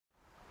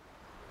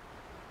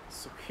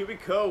So here we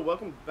go.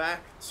 Welcome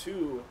back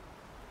to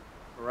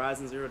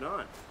Horizon Zero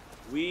Dawn.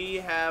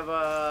 We've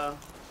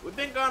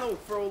been gone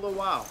for a little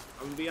while.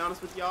 I'm gonna be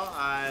honest with y'all.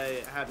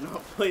 I have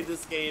not played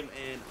this game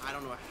in I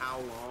don't know how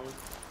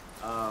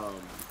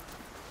long.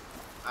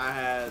 I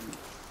had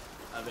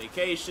a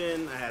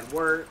vacation, I had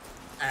work,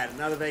 I had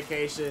another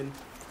vacation,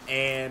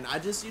 and I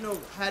just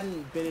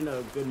hadn't been in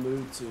a good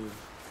mood to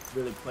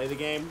really play the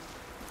game.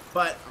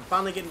 But I'm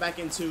finally getting back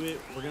into it.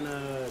 We're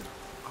gonna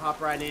hop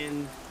right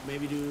in,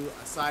 maybe do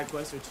a side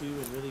quest or two,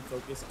 and really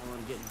focus on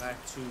getting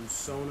back to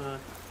Sonja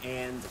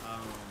and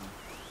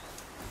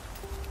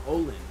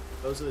Olin.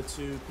 Those are the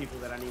two people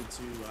that I need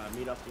to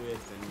meet up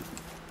with and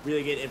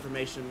really get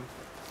information.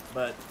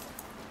 But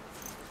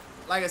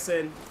like I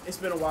said, it's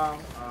been a while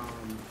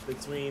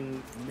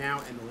between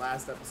now and the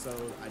last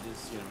episode. I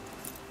just,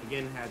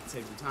 again, had to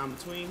take some time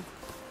between.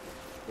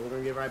 But we're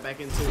gonna get right back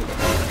into it.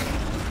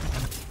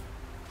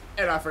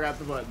 And I forgot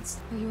the buttons.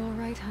 Are you all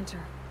right, Hunter?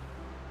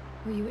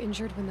 Were you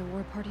injured when the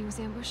war party was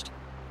ambushed?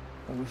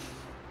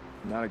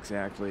 Not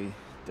exactly.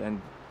 And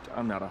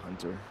I'm not a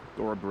hunter,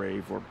 or a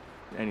brave, or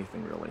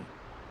anything really.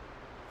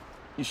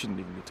 You shouldn't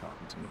even be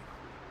talking to me.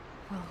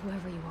 Well,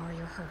 whoever you are,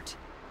 you're hurt.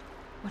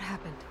 What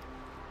happened?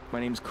 My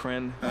name's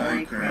Kren.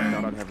 I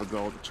thought I'd have a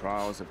go at the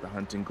trials at the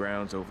hunting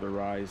grounds over the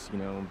rise,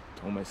 hone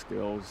my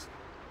skills.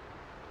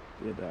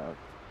 It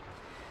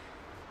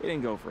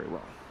didn't go very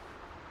well.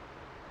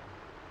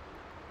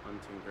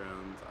 Hunting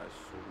grounds, I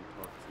shouldn't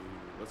talk to you.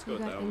 Let's go You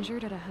with got that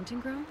injured at a hunting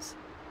grounds?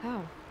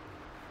 How?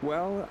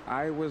 Well,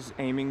 I was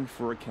aiming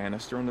for a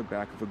canister on the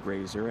back of a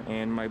grazer,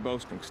 and my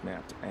bowstring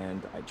snapped,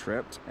 and I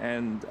tripped,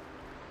 and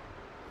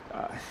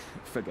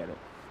forget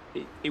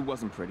it. It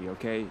wasn't pretty,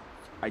 okay?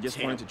 I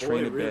just wanted to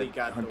train a bit.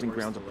 Hunting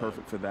grounds are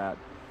perfect for that.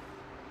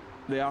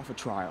 They offer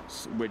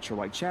trials, which are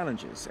like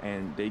challenges,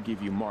 and they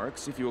give you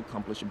marks if you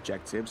accomplish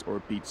objectives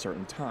or beat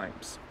certain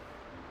times.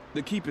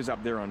 The keep is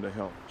up there on the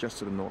hill, just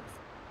to the north.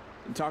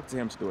 Talk to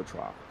him to do a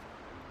trial.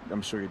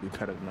 I'm sure you'd be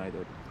better than I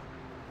did.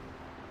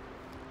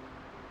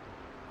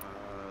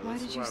 Why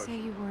did you say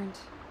you weren't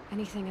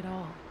anything at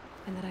all,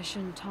 and that I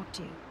shouldn't talk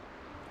to you?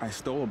 I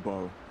stole a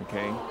bow,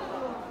 okay?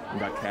 And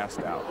got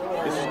cast out.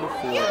 This is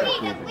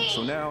before improving,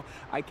 so now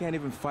I can't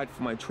even fight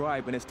for my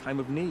tribe in its time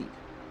of need.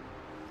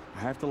 I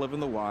have to live in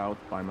the wild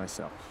by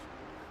myself,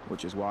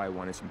 which is why I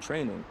wanted some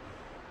training.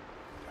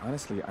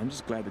 Honestly, I'm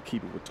just glad the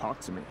Keeper would talk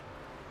to me.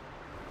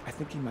 I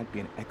think he might be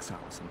in exile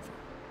or something.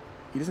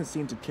 He doesn't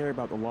seem to care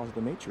about the laws of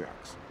the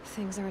matriarchs.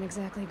 Things aren't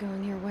exactly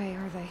going your way,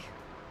 are they?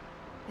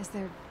 Is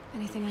there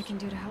anything I can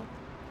do to help?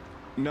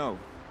 No.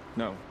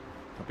 I'll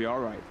be all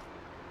right.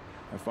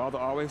 My father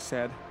always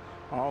said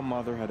All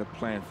Mother had a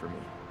plan for me.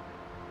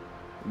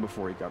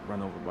 Before he got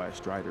run over by a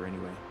strider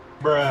anyway.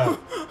 Bruh.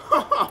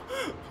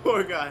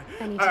 Poor guy.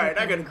 Alright,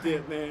 I gotta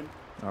dip, man.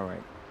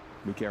 Alright,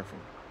 be careful.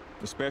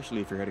 Especially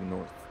if you're heading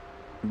north.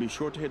 And be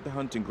sure to hit the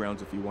hunting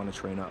grounds if you want to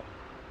train up.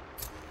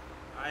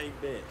 I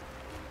bet.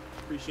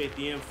 Appreciate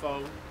the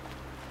info.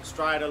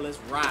 Strider, let's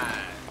ride.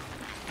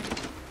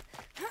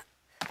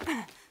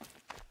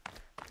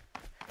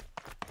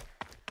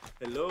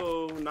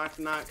 Hello, knock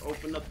knock,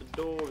 open up the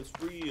door, it's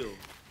real.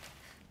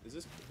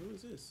 Who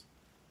is this?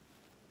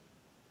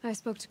 I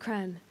spoke to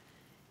Kren.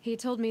 He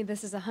told me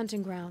this is a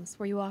hunting grounds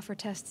where you offer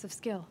tests of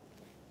skill.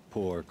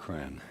 Poor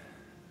Kren.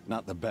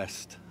 Not the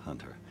best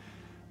hunter,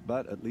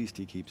 but at least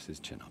he keeps his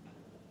chin up.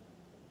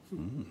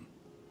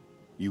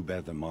 You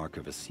bear the mark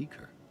of a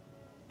seeker.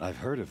 I've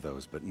heard of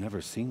those, but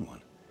never seen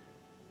one.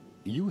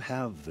 You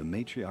have the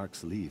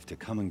matriarch's leave to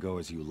come and go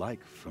as you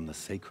like from the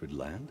sacred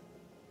land?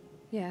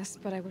 Yes,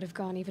 but I would have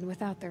gone even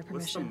without their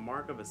permission. What's the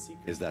mark of a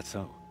seeker? Is that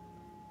so?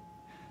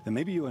 Then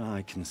maybe you and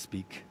I can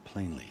speak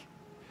plainly.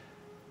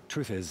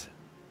 Truth is,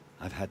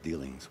 I've had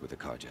dealings with the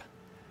Karja.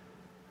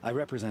 I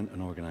represent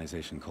an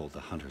organization called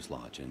the Hunter's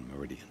Lodge in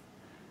Meridian.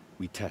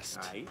 We test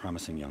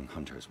promising young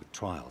hunters with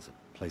trials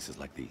at places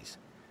like these.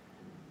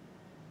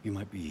 You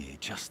might be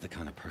just the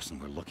kind of person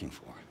we're looking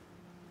for.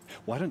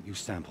 Why don't you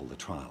sample the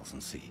trials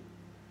and see?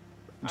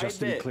 Just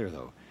to be clear,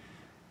 though,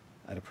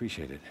 I'd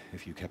appreciate it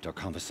if you kept our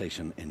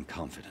conversation in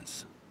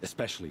confidence,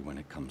 especially when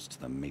it comes to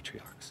the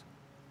matriarchs.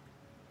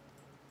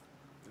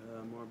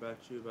 More about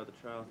you, about the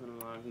trials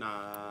and alive.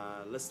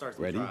 Nah, let's start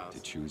some Ready trials.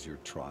 to choose your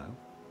trial?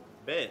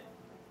 Bet.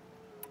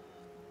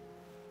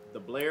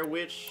 The Blair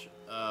Witch,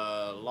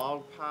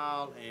 log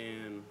pile,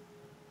 and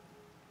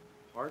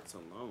parts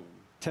alone.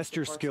 Test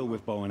your skill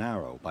with bow and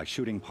arrow by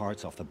shooting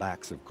parts off the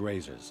backs of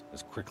grazers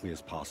as quickly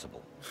as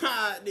possible.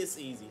 Ha! This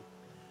easy.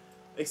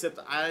 Except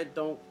I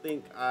don't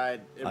think I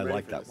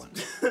like that one.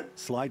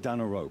 Slide down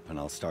a rope and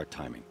I'll start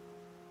timing.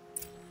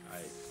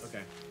 Alright,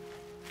 okay.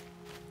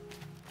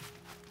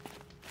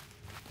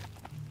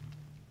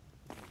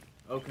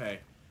 Okay.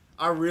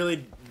 I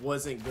really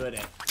wasn't good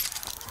at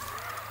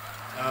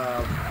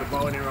the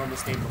bow and arrow in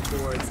this game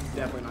before. It's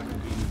definitely not going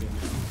to be any good now.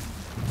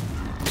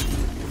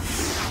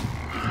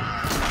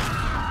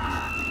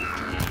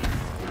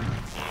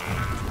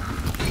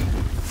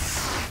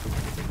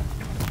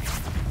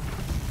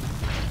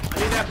 I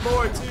need that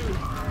board too.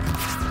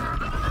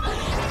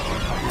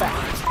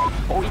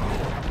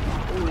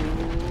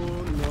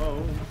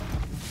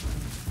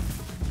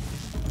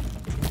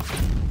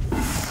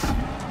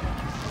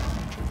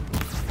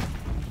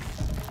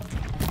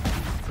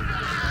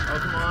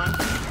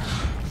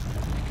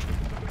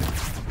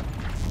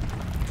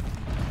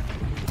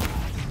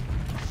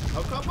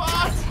 Come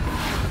on!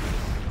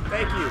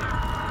 Thank you.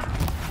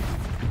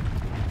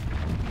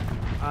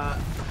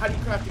 How do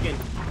you craft again?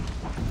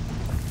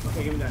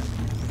 Okay, give me that.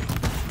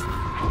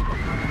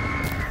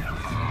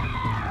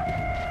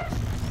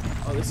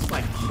 Oh, this is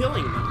like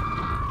killing me.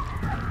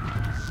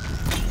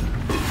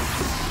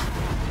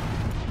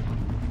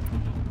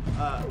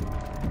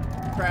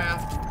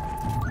 Craft.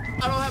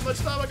 I don't have much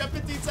time. I got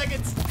 15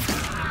 seconds.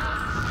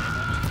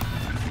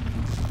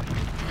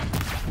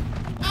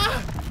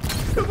 Ah!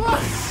 Come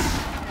on!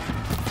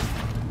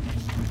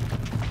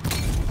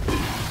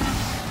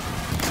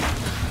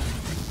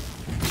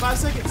 Five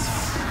seconds.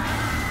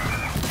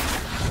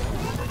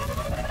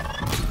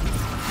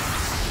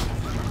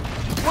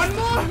 One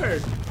more!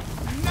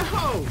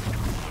 No!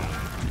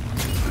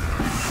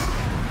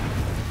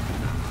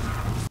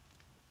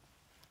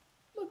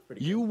 Look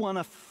pretty You won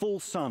a full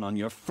sun on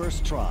your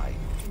first try.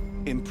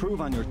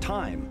 Improve on your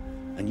time,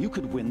 and you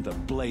could win the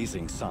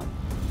Blazing Sun.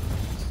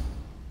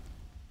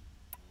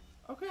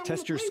 Okay, I'm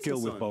Test gonna your blaze skill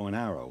the with sun. bow and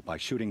arrow by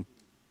shooting.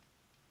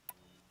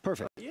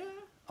 Perfect. Yeah.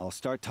 I'll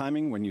start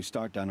timing when you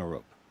start down a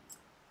rope.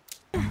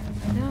 Now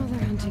they're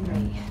hunting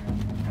me.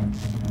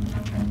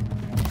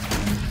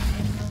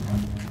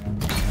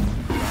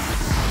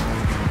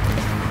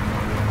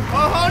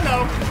 Oh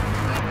no!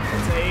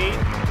 That's 8.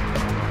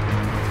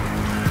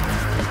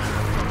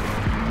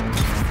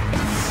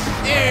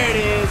 There it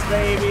is,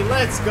 baby.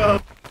 Let's go.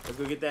 Let's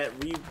go get that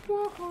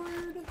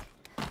reward.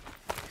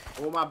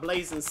 Oh, my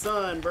blazing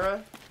sun,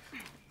 bruh.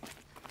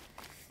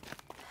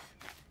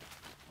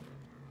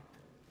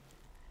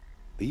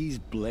 These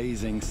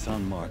blazing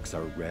sun marks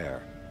are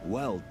rare,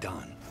 well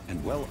done,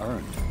 and well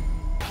earned.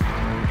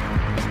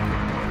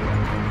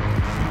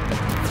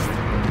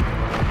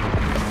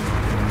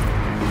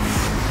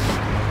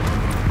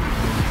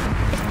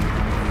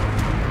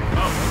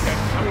 Oh,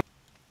 okay.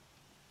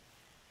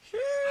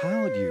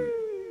 How'd you?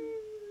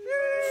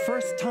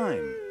 First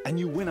time, and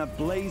you win a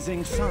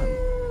blazing sun.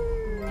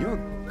 You're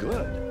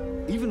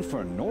good, even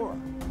for Nora.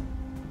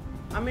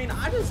 I mean,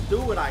 I just do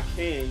what I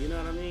can, you know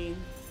what I mean?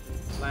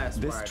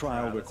 This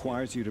trial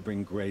requires you to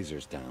bring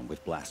grazers down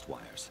with blast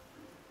wires.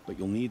 But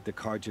you'll need the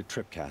Karja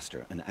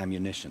tripcaster and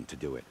ammunition to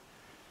do it.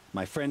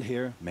 My friend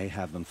here may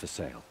have them for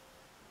sale.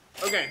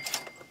 Okay.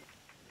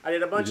 I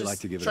did a bunch Would you of like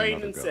to give it trading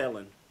another and go?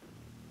 selling.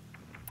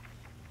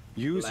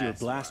 Use your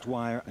blast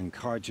wire and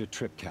Karja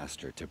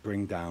tripcaster to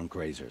bring down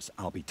grazers.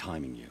 I'll be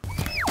timing you.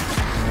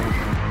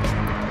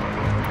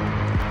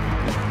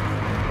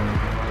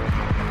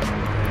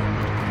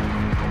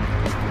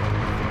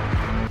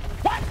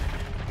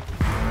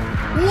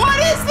 What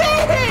is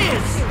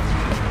this?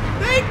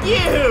 Thank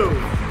you!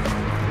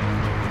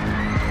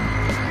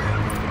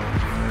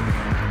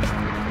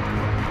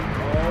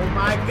 Oh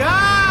my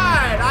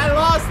god! I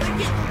lost the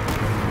game!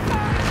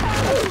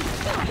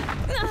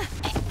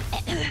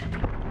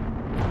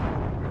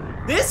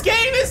 This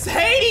game is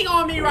hating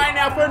on me right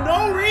now for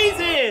no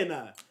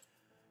reason!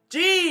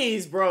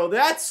 Jeez, bro,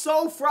 that's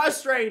so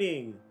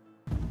frustrating.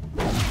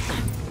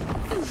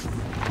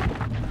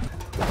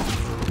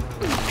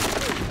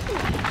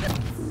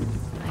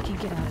 I can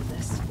get out of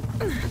this.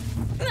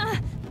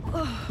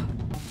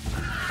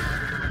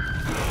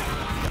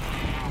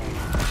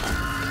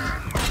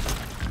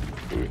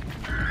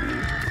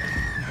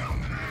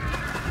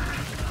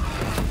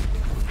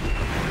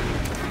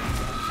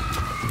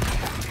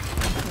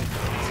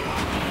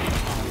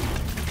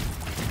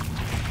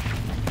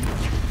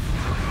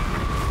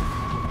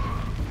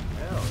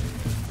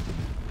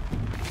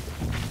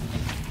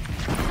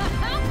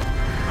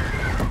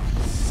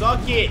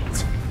 Suck it!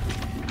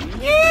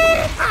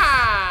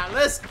 Yeah!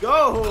 Let's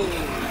go!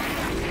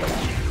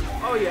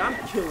 Oh yeah,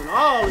 I'm killing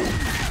all of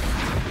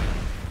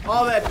you.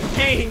 All that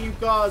pain you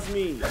caused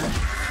me.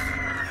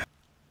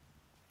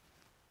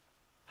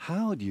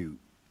 How'd you?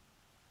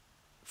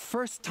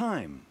 First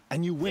time,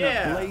 and you win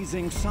Yeah. a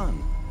blazing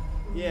sun.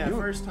 Yeah,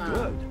 You're first time.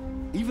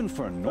 good, even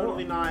for Nora.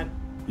 Totally not.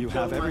 You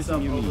have killing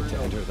everything you myself need over to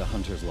and enter over. the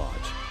Hunter's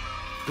Lodge.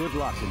 Good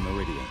luck in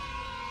Meridian.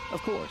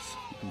 Of course,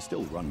 you can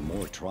still run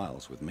more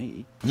trials with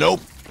me.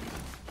 Nope.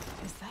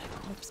 Is that a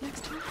corpse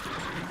next to me?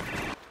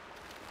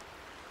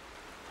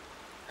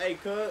 Hey,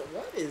 cuz,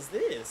 what is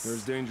this?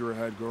 There's danger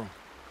ahead, girl.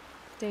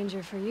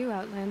 Danger for you,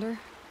 Outlander.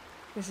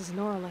 This is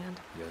Noraland.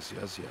 Yes,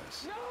 yes,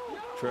 yes.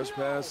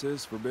 Trespass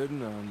is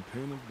forbidden on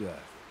pain of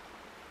death.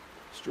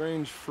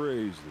 Strange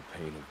phrase, the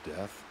pain of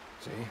death.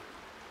 See?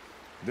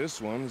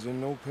 This one's in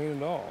no pain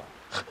at all.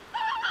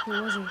 Who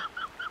was he?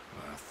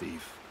 A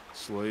thief,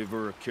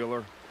 slaver, a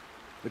killer.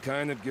 The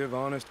kind that give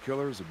honest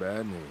killers a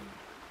bad name.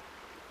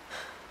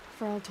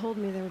 Farrell told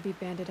me there would be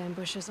bandit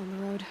ambushes on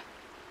the road.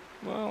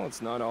 Well,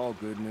 it's not all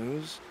good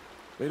news.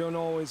 They don't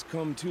always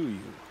come to you.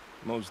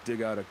 Most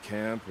dig out a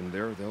camp, and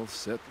there they'll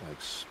sit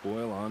like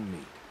spoil on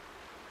meat.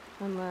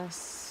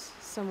 Unless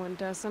someone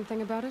does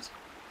something about it?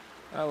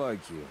 I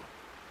like you.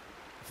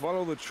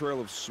 Follow the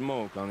trail of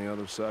smoke on the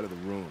other side of the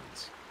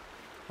ruins.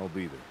 I'll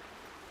be there.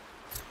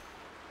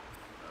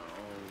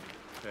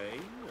 Okay,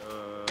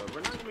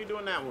 we're not gonna be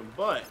doing that one,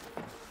 but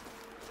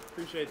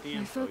appreciate the My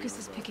info. focus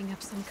is picking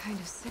up some kind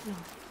of signal.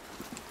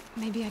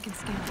 Maybe I can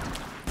scan it.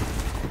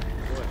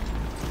 What?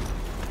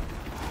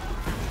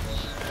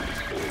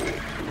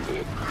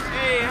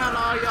 Hey, how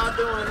are y'all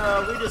doing?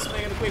 We just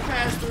making a quick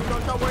pass through.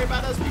 Don't worry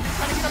about us. We just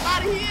trying to get up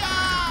out of here.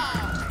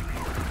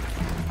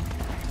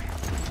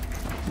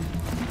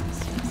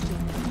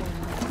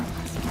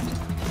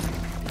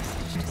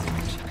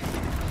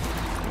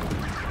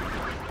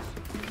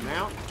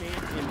 Mount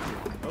can't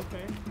enter.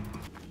 Okay.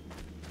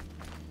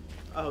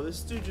 Oh,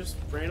 this dude just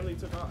randomly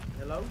took off.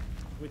 Hello?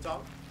 Can we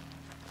talk?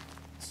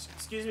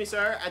 Excuse me,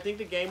 sir. I think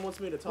the game wants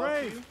me to talk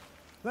to you.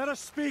 Let us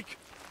speak.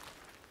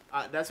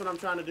 That's what I'm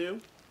trying to do.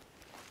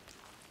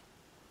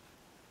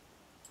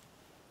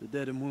 The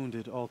dead and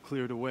wounded all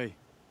cleared away.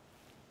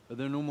 Are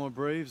there no more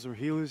braves or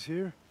healers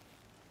here?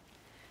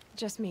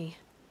 Just me.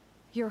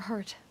 You're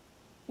hurt.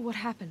 What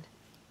happened?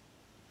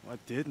 I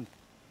didn't.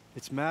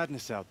 It's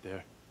madness out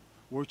there.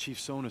 War Chief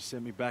Sonja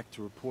sent me back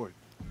to report.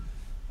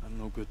 I'm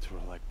no good to her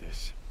like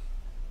this.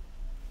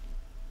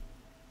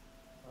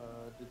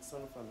 Did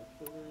Sonja find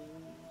the killers?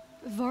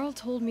 Varl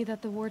told me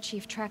that the war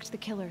chief tracked the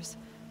killers.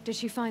 Did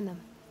she find them?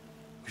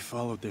 We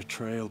followed their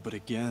trail, but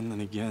again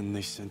and again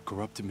they sent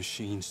corrupted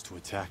machines to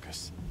attack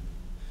us.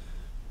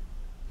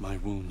 My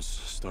wounds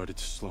started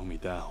to slow me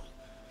down,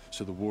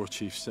 so the war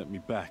chief sent me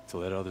back to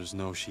let others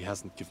know she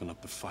hasn't given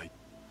up the fight.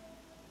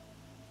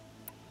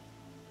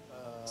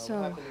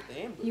 So,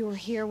 you were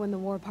here when the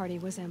war party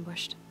was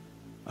ambushed?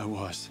 I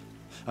was.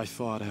 I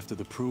thought after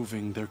the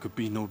proving there could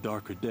be no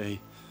darker day,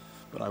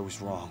 but I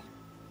was wrong.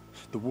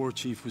 The war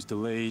chief was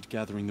delayed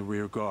gathering the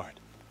rear guard.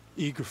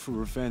 Eager for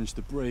revenge,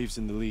 the braves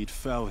in the lead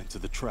fell into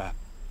the trap.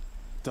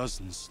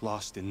 Dozens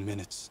lost in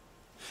minutes.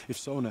 If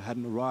Sonja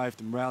hadn't arrived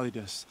and rallied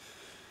us,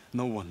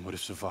 no one would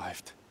have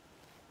survived.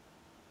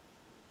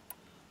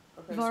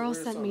 Okay, Varl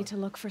sent me to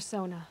look for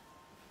Sonja.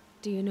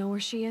 Do you know where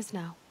she is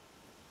now?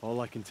 All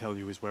I can tell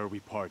you is where we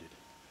parted.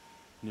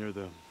 Near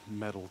the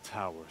metal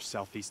tower,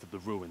 southeast of the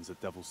ruins at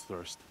Devil's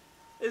Thirst.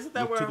 Isn't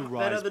that Look where to the that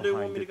rise other dude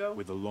want behind me to it go?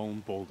 with a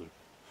lone boulder.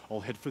 I'll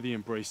head for the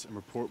embrace and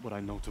report what I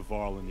know to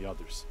Varl and the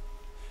others.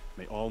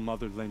 May All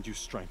Mother lend you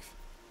strength.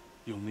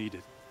 You'll need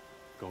it,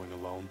 going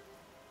alone.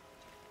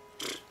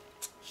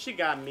 She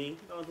got me.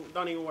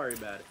 Don't even worry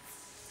about it.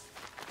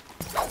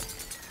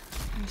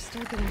 I'm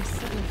still getting a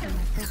signal from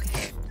my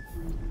focus.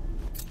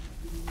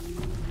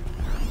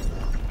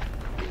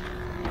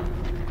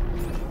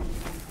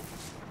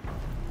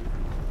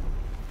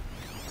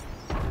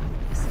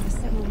 So the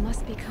signal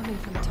must be coming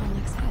from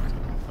Tolnik's head.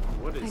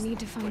 What is? I need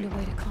to find a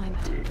way to climb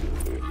it.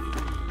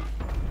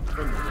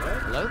 From the what?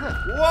 Hello there.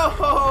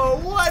 Whoa!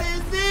 What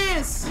is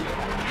this?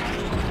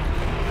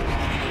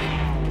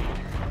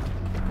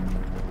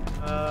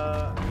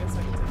 I guess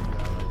I can take you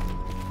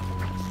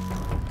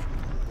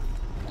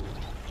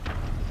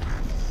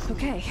out.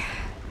 Okay,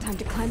 time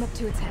to climb up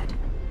to its head.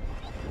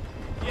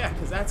 Yeah,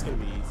 because that's gonna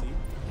be easy.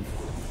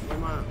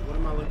 What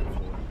am I looking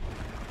for?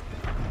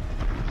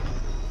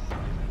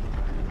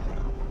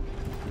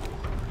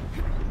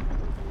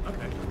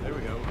 Okay, there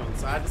we go. We're going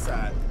side to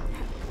side.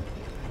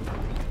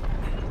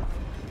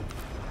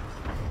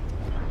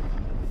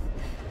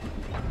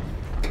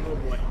 Oh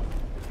boy.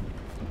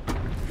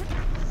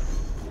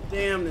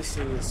 Damn, this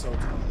thing is so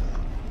tall.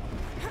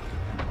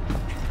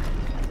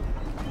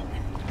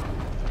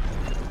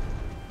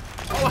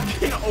 Oh, I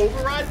can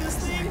override this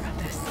Sorry thing? about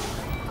this.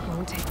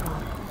 Won't take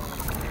long.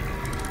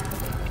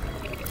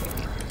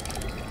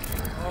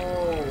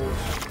 Oh,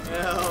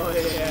 hell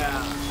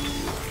yeah.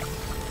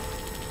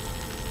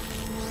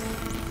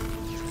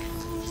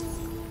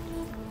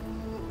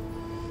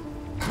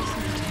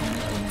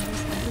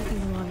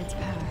 Everything along its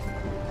path,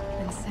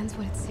 and sends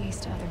what it sees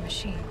to other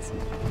machines.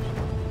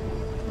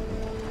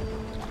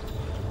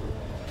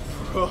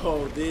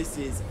 Bro, this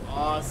is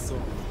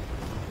awesome.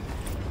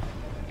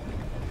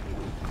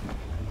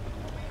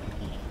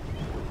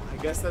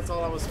 I guess that's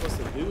all I was supposed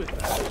to do with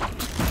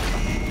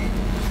that.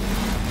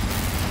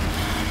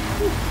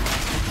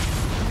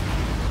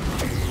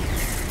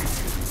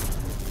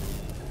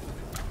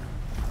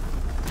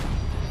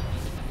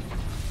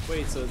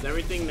 Wait, so is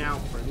everything now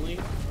friendly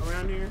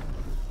around here?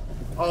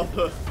 All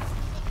the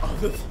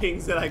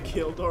things that I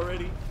killed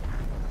already?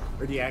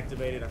 Or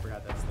deactivated? I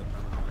forgot that's the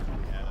terminology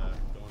we had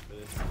going for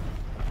this.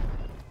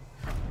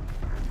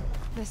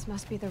 This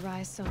must be the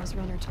rise Sonja's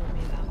runner told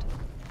me about.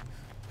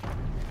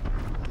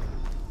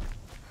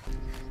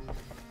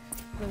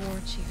 The war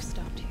chief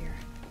stopped here.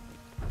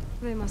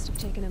 They must have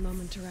taken a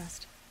moment to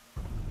rest.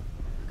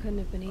 Couldn't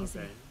have been easy,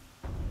 Okay.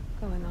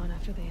 going on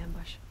after the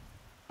ambush.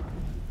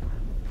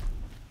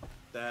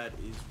 That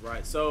is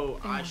right. So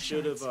I Ambush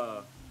should have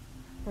yards.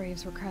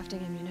 Braves were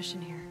crafting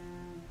ammunition here.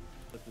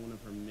 took one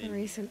of her The men.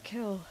 recent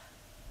kill,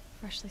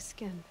 freshly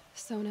skinned.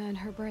 Sonja and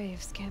her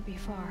braves can't be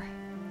far.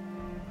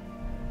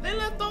 They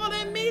left all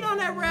that meat on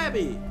that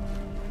rabbit.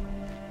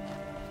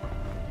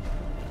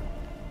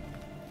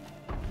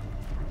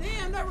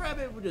 Damn, that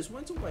rabbit just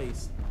went to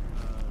waste.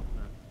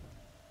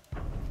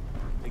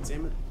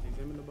 Examine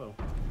the bow.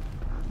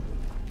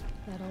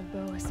 That old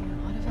bow has seen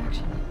a lot of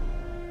action.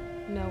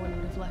 No one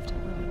would have left it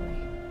willingly.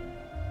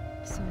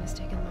 Sonja's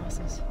taken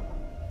losses.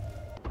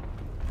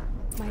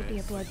 Might be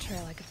a blood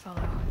trail I could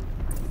follow.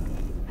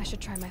 I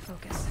should try my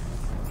focus.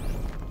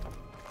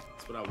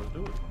 That's what I was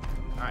doing.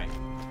 Alright.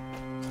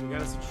 So we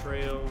got us a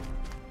trail.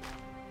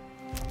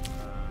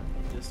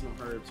 Medicinal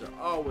herbs are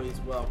always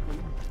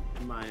welcome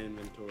in my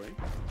inventory.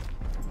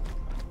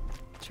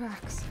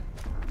 Tracks.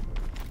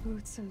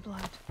 Boots and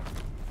blood.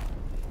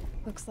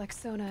 Looks like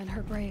Sona and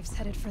her braves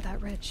headed for that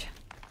ridge.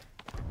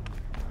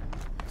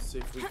 See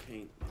if we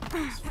can't get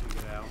this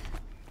figured out.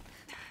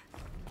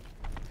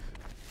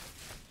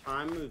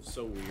 Time moves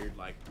so weird,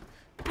 like.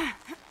 Oh,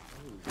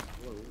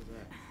 what was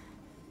that?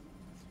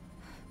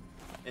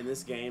 In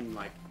this game,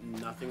 like,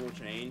 nothing will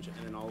change,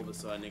 and then all of a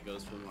sudden it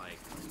goes from, like,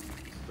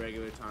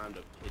 regular time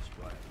to pitch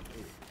black.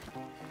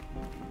 Ooh.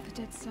 A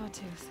dead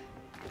sawtooth.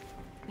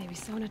 Maybe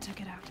Sona took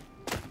it out.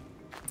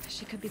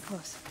 She could be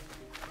close.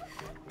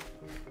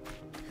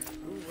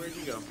 Ooh, where'd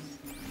you go?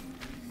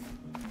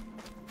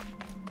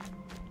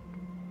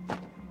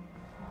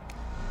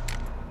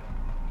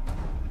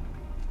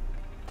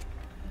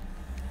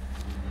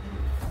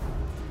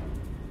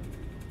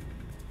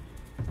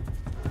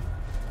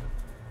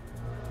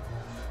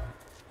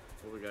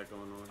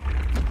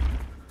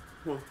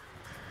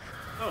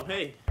 Oh,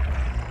 hey.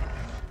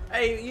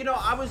 Hey, you know,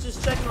 I was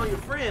just checking on your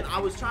friend. I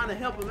was trying to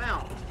help him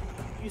out.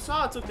 You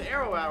saw I took the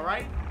arrow out,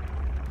 right?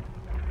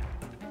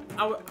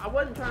 I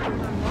wasn't trying to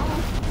do nothing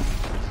wrong.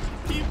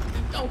 You,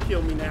 don't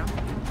kill me now.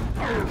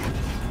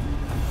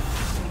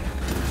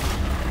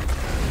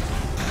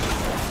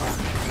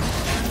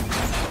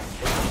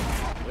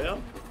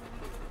 Well,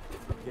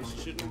 guess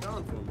you shouldn't have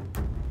gone for me.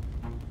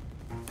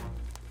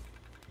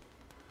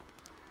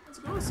 How's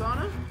it going,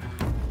 Sonja?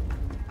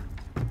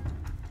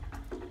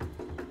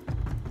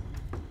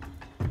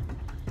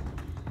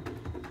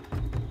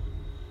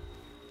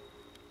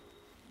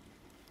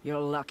 You're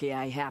lucky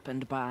I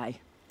happened by.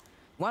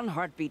 One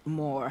heartbeat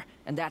more,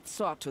 and that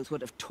sawtooth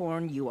would have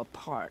torn you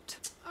apart.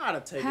 I'd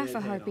have taken Half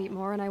a heartbeat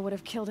more and I would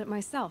have killed it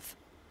myself.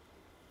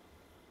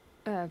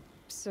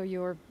 So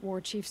you're War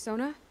Chief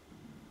Sona?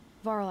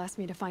 Varl asked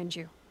me to find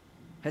you.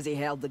 Has he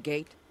held the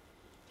gate?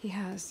 He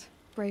has,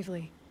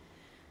 bravely.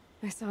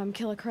 I saw him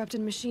kill a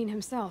corrupted machine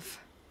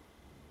himself.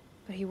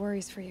 But he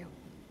worries for you.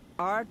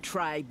 Our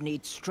tribe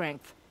needs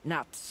strength,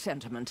 not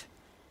sentiment.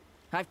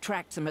 I've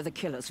tracked some of the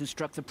killers who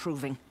struck the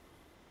Proving.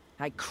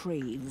 I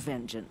crave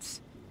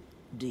vengeance.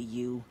 Do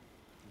you?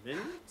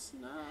 Vengeance?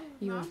 No.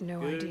 You have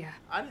no idea.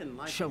 I didn't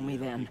like Show me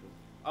then. People.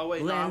 Oh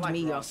wait, Lend no, I like me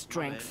your Ross,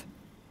 strength.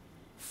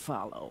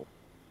 Follow.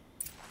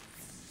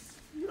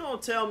 You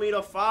don't tell me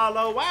to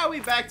follow. Why are we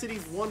back to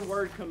these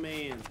one-word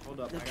commands? Hold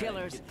up. The I gotta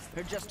killers get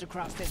this. are just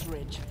across this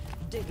ridge,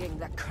 digging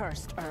the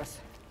cursed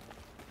earth.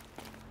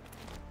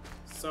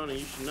 Sonja,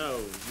 you should know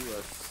you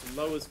are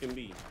slow as can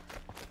be.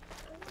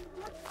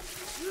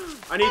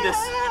 I need this.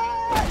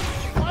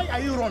 Why are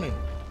you running?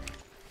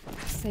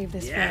 Save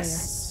this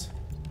Yes.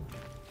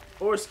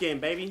 Foreskin,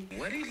 baby.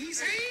 What did he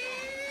say?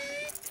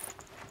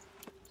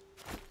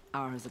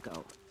 Hours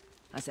ago,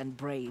 I sent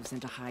braves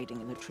into hiding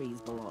in the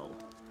trees below.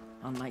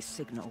 On my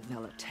signal,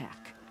 they'll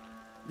attack.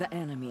 The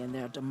enemy and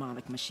their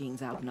demonic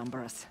machines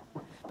outnumber us,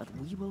 but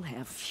we will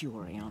have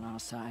fury on our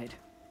side.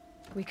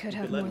 We could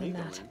You have let more me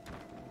than go that. in.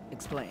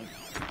 Explain.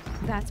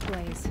 That's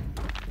Blaze.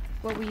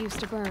 What we used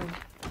to burn,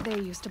 they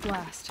used to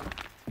blast.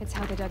 It's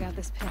how they dug out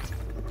this pit.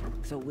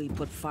 So we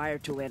put fire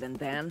to it and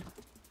then?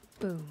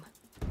 Boom.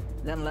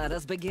 Then let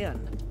us begin.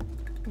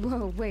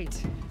 Whoa,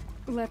 wait.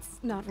 Let's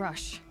not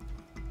rush.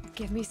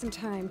 Give me some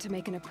time to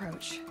make an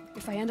approach.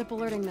 If I end up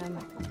alerting them,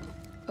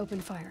 open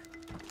fire.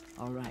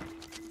 All right.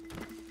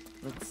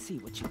 Let's see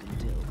what you can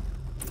do.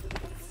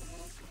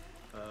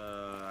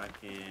 I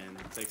can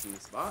take from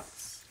this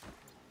box.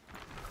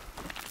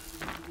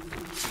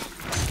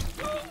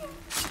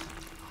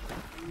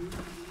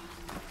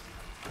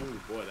 Oh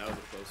boy, that was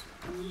a close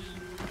one.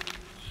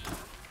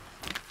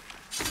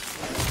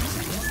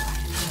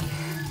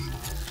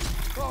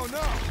 Oh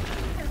no!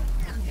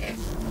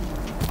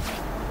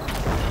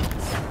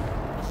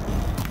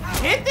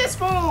 Hit this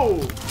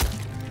fool!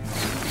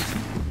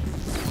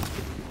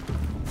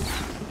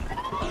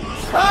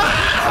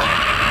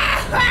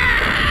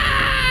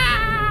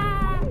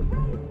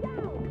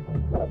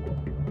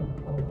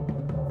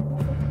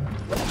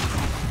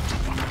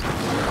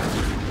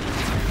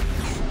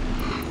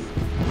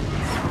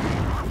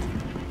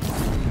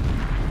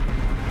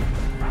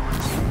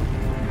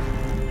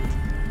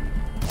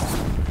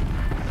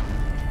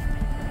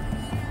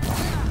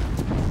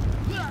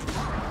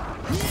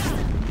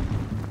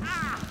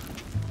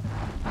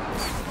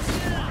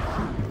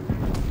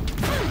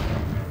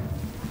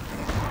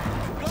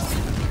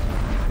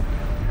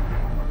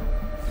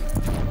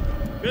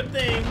 Good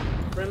thing,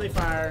 friendly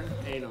fire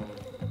ain't on.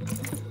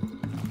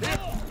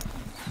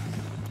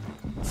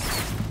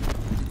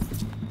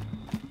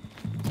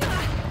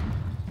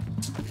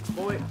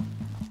 Boy.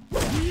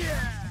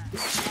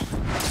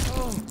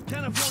 Oh,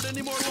 can't afford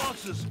any more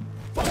losses.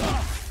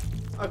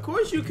 Of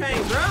course you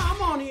can't, bro.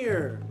 I'm on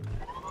here.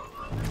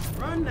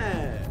 Run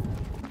that.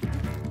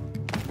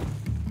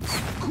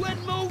 Quit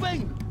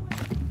moving!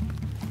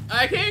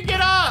 I can't get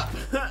up.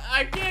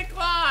 I can't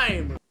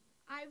climb.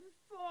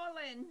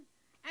 fallen,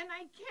 and I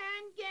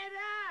can't get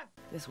up.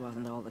 This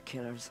wasn't all the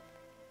killers.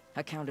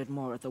 I counted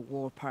more at the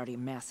War Party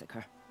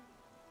massacre.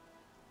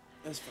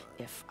 That's fine.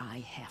 If I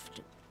have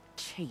to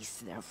chase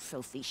their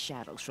filthy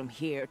shadows from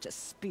here to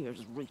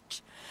Spear's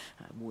Reach,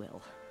 I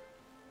will.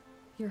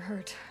 You're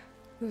hurt.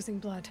 Losing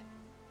blood.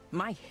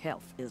 My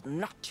health is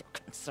not your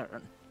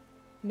concern.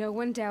 No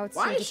one doubts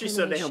Why your is she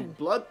so damn determination,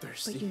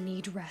 bloodthirsty? but you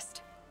need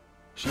rest.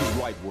 She's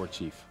right, War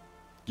Chief.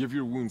 Give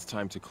your wounds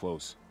time to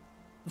close.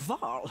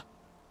 Varl,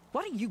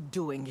 what are you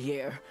doing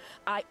here?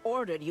 I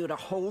ordered you to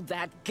hold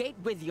that gate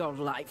with your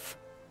life.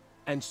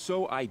 And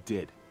so I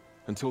did,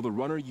 until the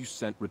runner you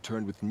sent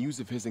returned with news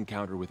of his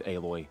encounter with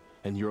Aloy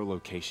and your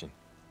location.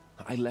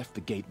 I left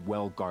the gate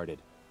well guarded.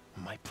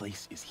 My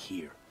place is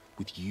here,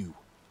 with you,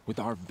 with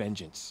our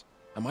vengeance.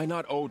 Am I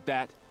not owed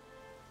that?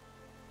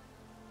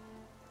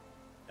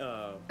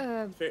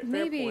 Fair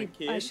Maybe point,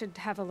 kid. I should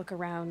have a look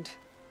around.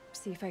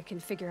 See if I can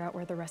figure out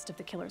where the rest of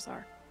the killers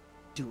are.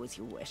 Do as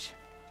you wish.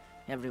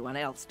 Everyone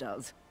else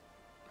does.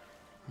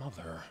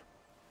 Mother.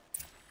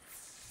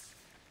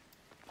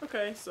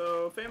 Okay,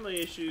 so family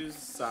issues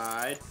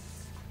aside.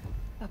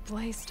 A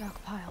blaze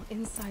stockpile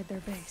inside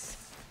their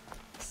base.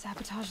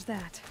 Sabotage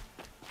that,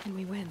 and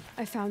we win.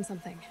 I found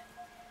something.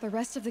 The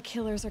rest of the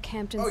killers are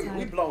camped Oh inside yeah,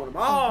 we blowing them a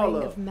all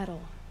ring up. of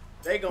metal.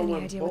 They gonna Any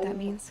win. idea what that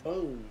means?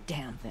 Boom.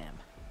 Damn them.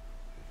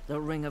 The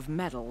Ring of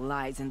Metal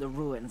lies in the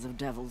ruins of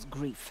Devil's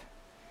Grief.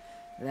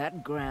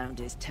 That ground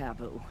is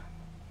taboo.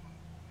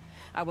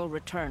 I will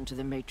return to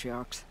the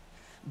matriarchs,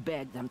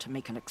 beg them to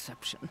make an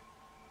exception.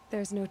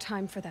 There's no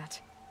time for that.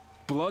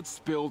 Blood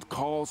spilled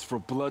calls for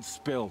blood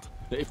spilled.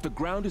 If the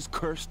ground is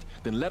cursed,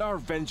 then let our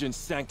vengeance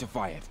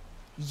sanctify it.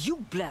 You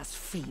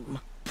blaspheme!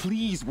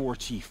 Please, War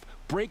Chief,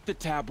 break the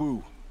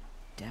taboo.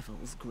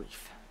 Devil's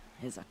Grief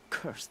is a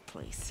cursed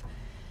place.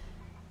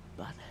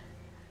 But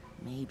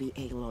maybe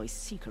Aloy's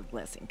secret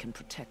blessing can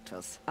protect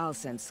us. I'll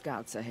send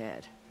scouts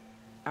ahead.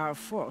 Our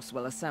force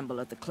will assemble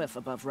at the cliff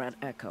above Red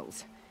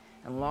Echoes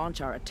and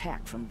launch our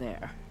attack from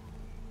there.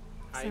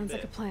 Sounds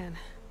like a plan.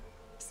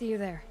 See you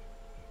there.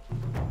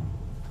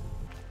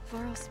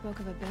 Varl spoke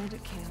of a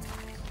bandit camp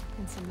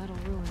and some metal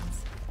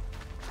ruins.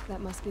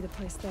 That must be the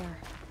place there.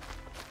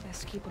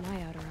 Best keep an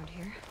eye out around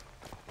here.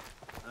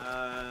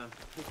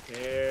 Who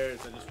cares?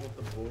 I just want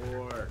the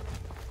board.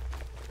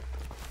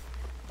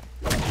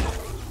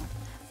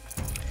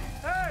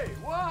 Hey,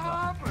 what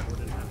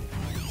happened?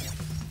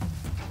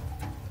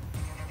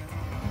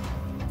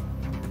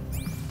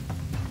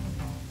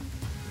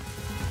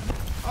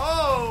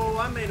 Oh,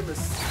 I made a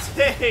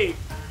mistake.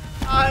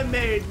 I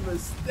made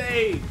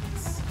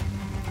mistakes.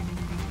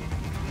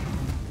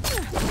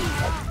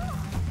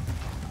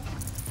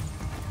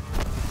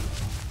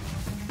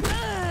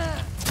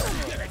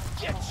 Gonna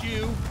get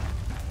you.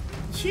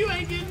 You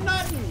ain't getting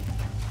nothing.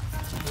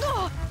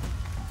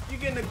 You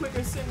getting a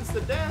quicker sentence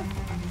to death.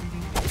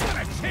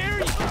 Gonna tear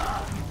you.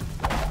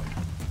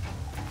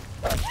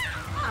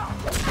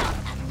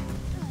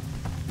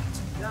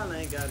 Y'all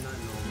ain't got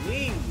nothing on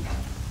me.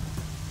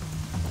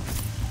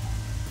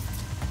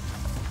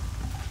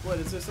 What,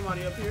 is there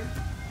somebody up here?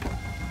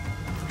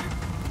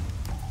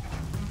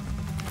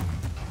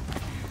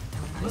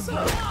 What's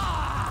up?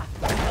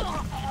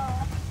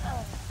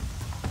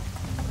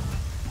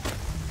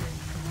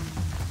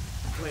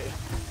 Wait.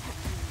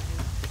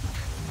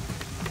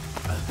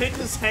 They're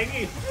just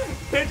hanging.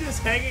 They're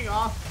just hanging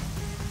off.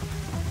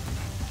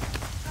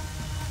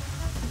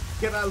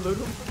 Can I loot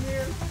them from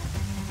here?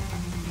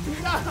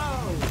 No!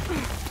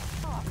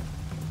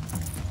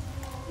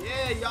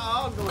 Yeah,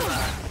 y'all going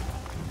out.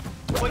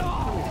 What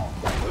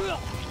you doing?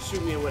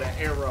 Shoot me with an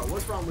arrow.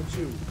 What's wrong with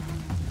you?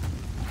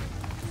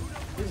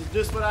 This is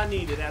just what I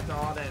needed after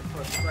all that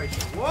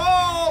frustration.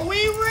 Whoa,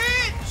 we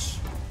rich!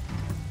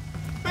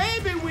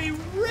 Baby, we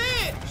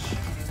rich!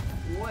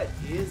 What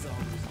is all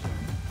this junk?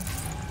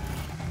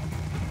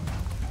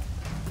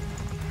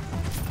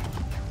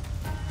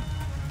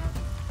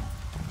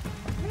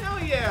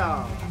 Hell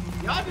yeah!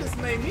 Y'all just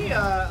made me a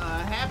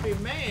happy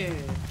man.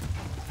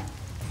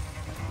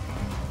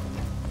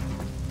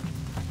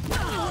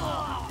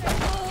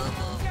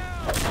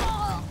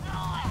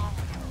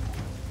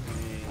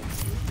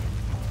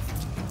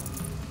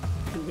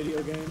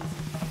 Video games.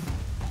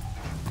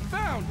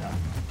 Found her.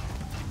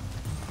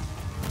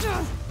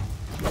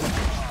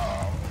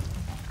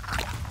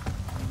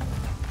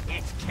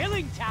 It's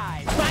killing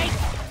time, right?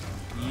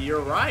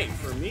 You're right,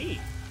 for me.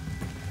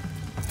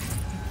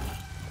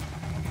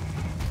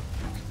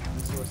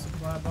 Resource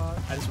supply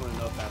box. I just want to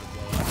know if that would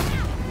blow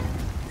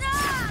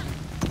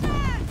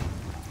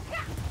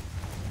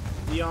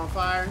up. You on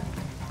fire?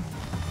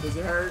 Does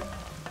it hurt?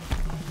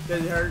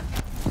 Does it hurt?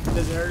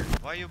 Does it hurt?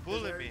 Why you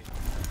bullying me?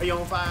 Are you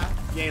on fire?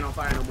 You ain't on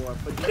fire no more,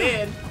 but you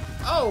dead.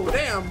 Oh,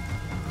 damn.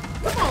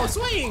 Come on,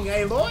 swing,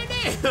 Aloy,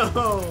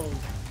 damn.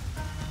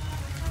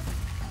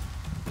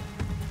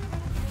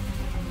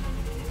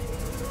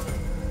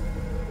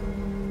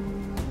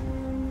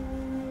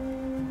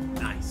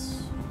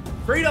 Nice.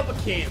 Freed up a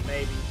camp,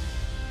 baby.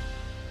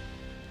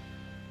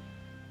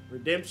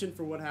 Redemption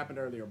for what happened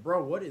earlier.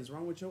 Bro, what is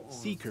wrong with your arm?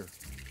 Seeker.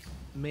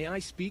 May I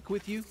speak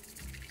with you?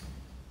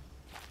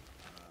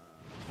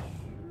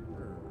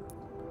 Sure.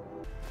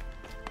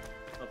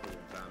 Hopefully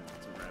we found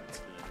some rabbit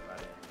skin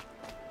right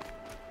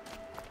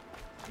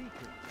in.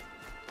 Deacon,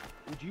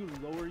 would you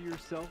lower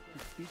yourself to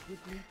speak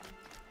with me?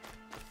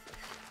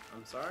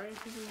 I'm sorry,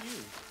 who are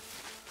you?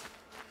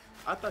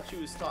 I thought you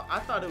was I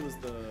thought it was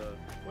the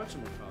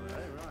whatchamacallit. I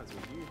didn't realize it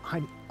was you.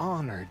 I'm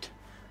honored.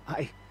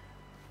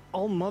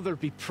 All Mother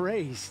be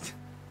praised.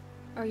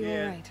 Are you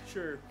Yeah, alright?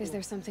 sure. Is Cool.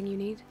 there something you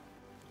need?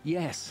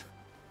 Yes.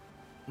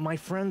 My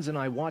friends and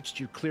I watched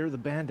you clear the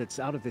bandits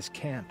out of this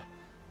camp.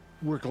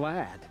 We're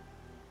glad.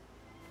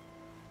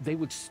 They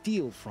would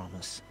steal from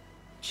us,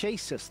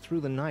 chase us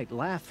through the night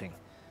laughing.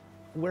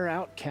 We're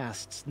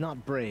outcasts,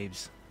 not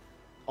braves.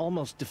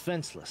 Almost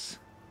defenseless.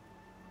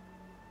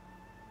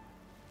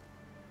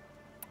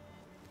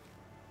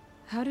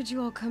 How did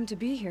you all come to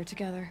be here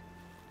together?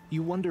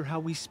 You wonder how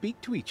we speak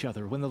to each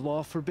other when the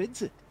law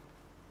forbids it.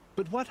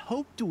 But what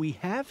hope do we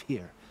have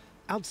here,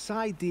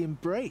 outside the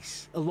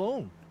embrace,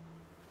 alone?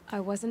 I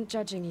wasn't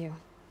judging you.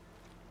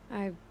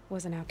 I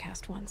was an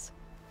outcast once.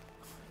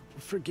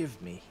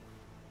 Forgive me.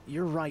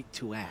 You're right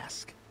to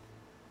ask.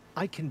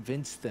 I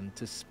convinced them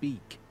to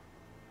speak.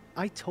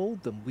 I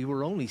told them we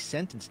were only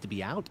sentenced to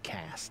be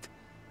outcast,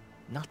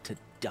 not to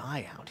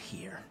die out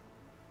here.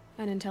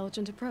 An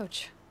intelligent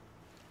approach.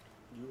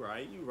 You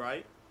right, you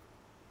right.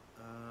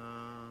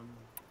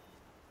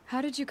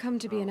 How did you come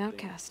to be an Oh,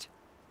 outcast?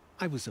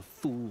 I was a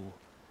fool.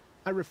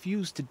 I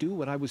refused to do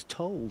what I was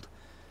told.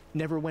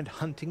 Never went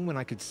hunting when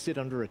I could sit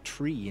under a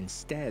tree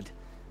instead.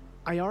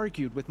 I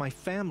argued with my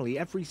family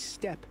every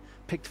step,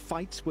 picked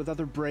fights with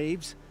other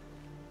braves.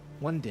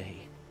 One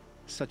day,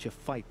 such a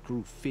fight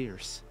grew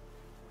fierce.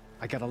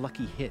 I got a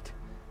lucky hit,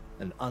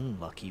 an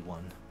unlucky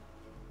one.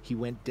 He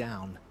went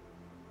down,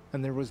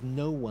 and there was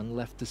no one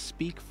left to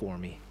speak for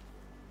me.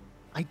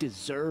 I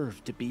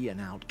deserve to be an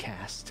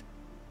outcast.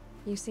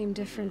 You seem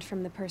different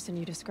from the person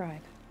you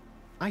describe.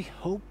 I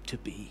hope to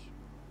be.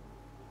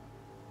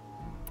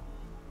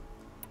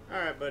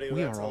 Alright, buddy. Well,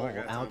 We that's are all I all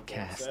got time for.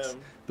 outcasts, So,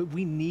 but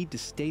we need to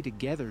stay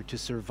together to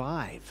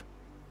survive.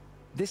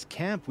 This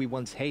camp we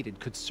once hated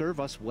could serve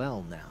us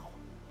well now.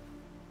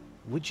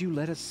 Would you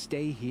let us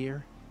stay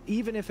here,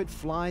 even if it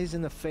flies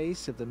in the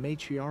face of the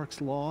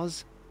matriarch's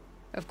laws?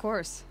 Of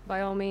course,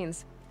 by all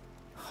means.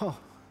 Oh,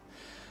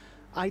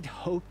 I'd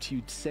hoped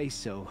you'd say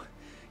so.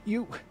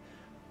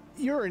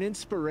 You're an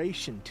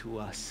inspiration to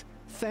us.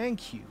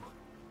 Thank you.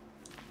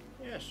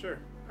 yeah, sure.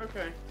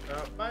 Okay.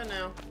 Bye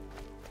now.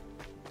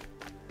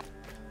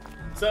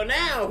 So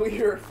now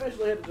we are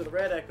officially headed to the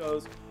Red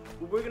Echoes.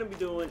 What we're going to be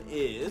doing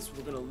is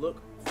we're going to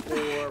look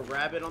for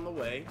Rabbit on the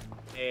way.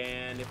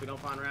 And if we don't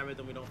find Rabbit,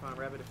 then we don't find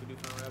Rabbit. If we do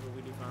find Rabbit,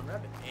 we do find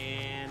Rabbit.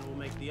 And we'll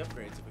make the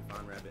upgrades if we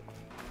find Rabbit.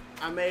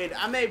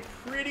 I made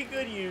pretty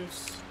good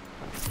use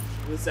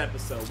of this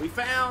episode. We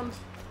found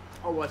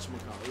our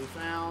whatchamacallit. We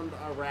found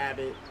our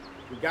Rabbit.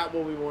 We got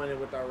what we wanted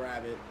with our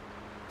Rabbit.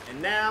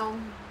 And now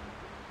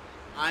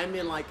I'm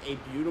in like a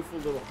beautiful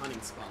little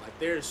hunting spot. Like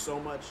there is so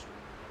much.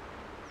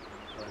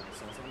 Oh, I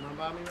saw something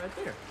about me right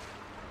there.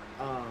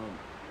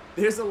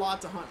 There's a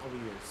lot to hunt over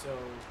here, so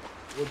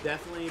we'll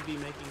definitely be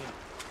making it.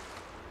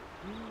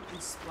 Who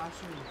is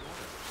splashing in the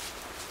water?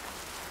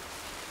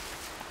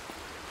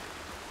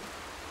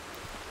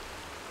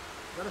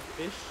 Is that a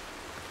fish?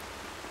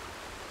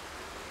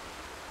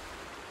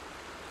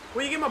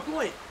 Well, you get my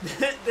point.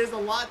 There's a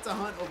lot to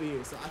hunt over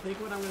here, so I think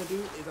what I'm going to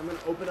do is I'm going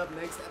to open up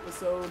next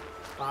episode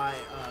by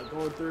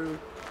going through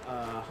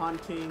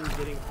hunting,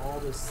 getting all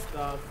this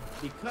stuff,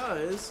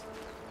 because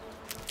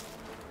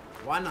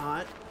why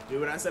not do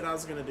what I said I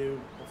was going to do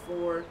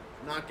before,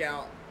 knock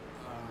out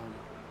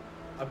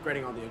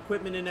upgrading all the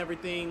equipment and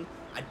everything.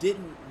 I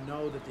didn't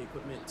know that the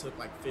equipment took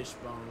like fish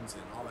bones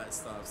and all that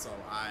stuff, so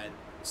I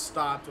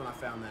stopped when I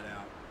found that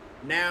out.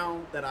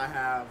 Now that I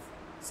have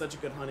such a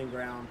good hunting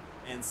ground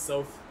and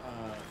so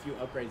few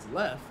upgrades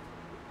left,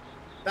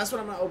 that's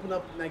what I'm going to open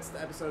up next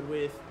episode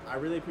with. I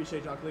really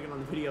appreciate y'all clicking on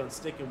the video and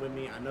sticking with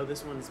me. I know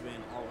this one's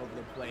been all over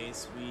the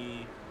place.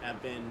 We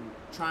have been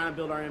trying to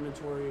build our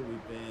inventory.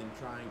 We've been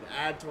trying to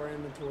add to our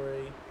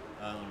inventory.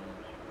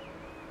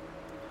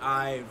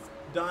 I've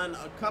done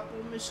a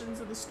couple missions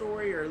of the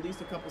story, or at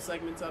least a couple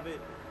segments of it.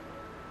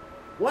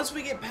 Once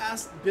we get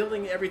past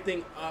building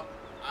everything up,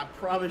 I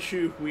promise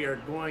you we are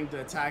going to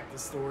attack the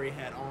story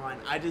head on.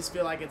 I just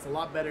feel like it's a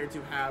lot better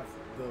to have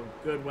the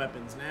good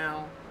weapons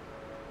now,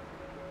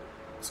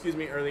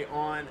 early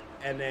on,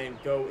 and then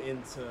go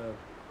into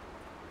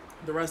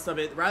the rest of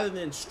it rather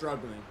than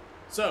struggling.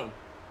 So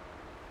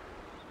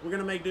we're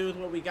gonna make do with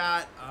what we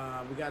got.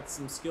 We got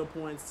some skill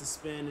points to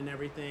spend and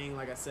everything.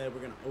 Like I said,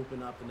 we're gonna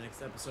open up the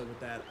next episode with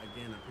that.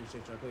 Again, I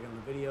appreciate y'all clicking on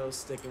the video,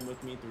 sticking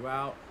with me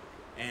throughout,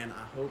 and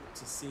I hope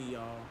to see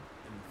y'all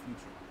in the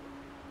future.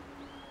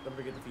 Don't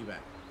forget the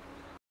feedback.